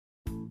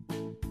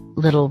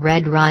Little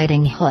Red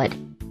Riding Hood.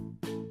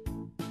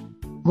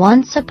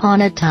 Once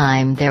upon a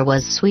time there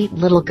was sweet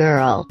little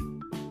girl.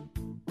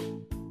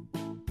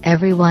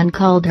 Everyone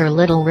called her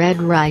Little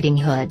Red Riding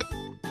Hood,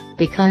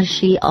 because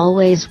she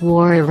always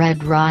wore a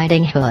red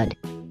riding hood.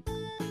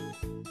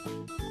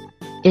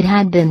 It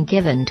had been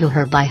given to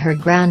her by her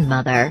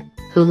grandmother,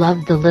 who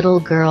loved the little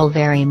girl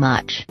very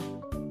much.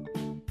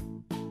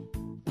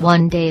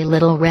 One day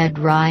Little Red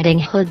Riding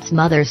Hood's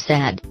mother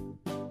said,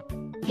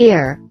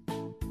 "Here,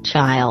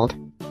 child.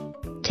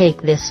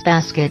 Take this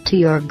basket to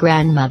your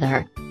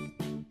grandmother.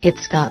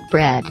 It's got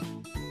bread,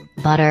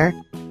 butter,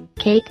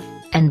 cake,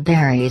 and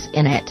berries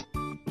in it.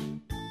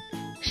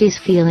 She's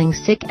feeling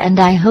sick and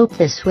I hope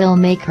this will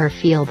make her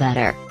feel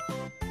better.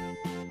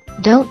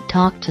 Don't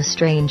talk to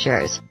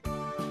strangers.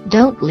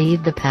 Don't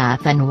leave the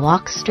path and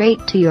walk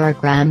straight to your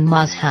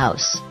grandma's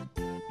house."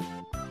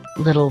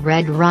 Little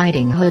Red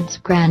Riding Hood's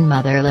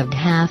grandmother lived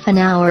half an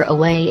hour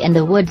away in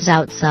the woods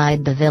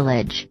outside the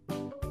village.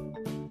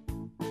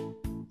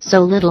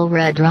 So Little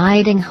Red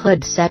Riding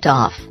Hood set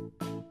off.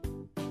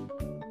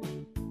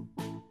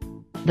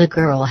 The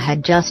girl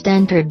had just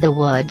entered the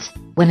woods,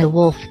 when a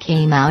wolf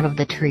came out of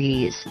the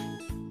trees.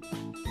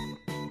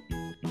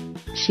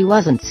 She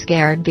wasn't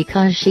scared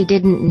because she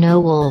didn't know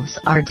wolves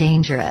are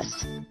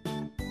dangerous.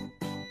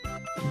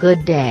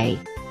 "Good day,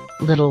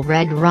 Little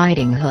Red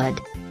Riding Hood,"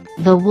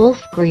 the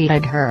wolf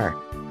greeted her.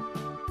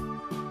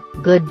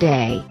 "Good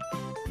day,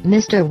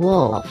 Mr.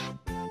 Wolf,"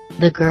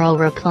 the girl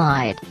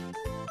replied.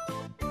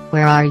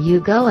 "Where are you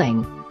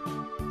going?"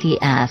 he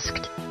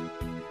asked.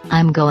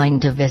 "I'm going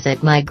to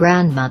visit my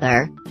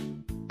grandmother,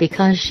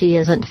 because she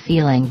isn't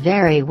feeling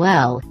very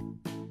well,"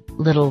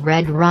 Little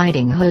Red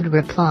Riding Hood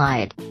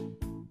replied.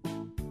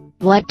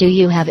 "What do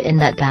you have in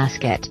that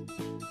basket?"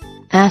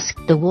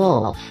 asked the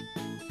wolf.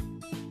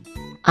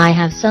 "I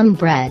have some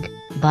bread,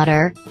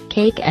 butter,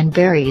 cake and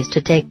berries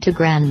to take to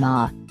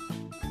Grandma,"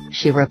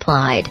 she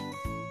replied.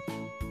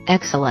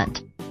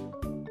 "Excellent.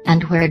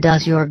 And where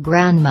does your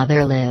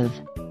grandmother live?"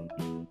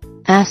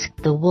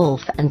 asked the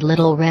wolf, and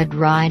Little Red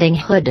Riding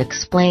Hood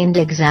explained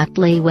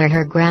exactly where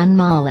her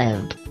grandma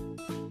lived.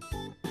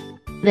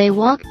 They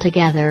walked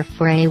together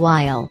for a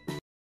while,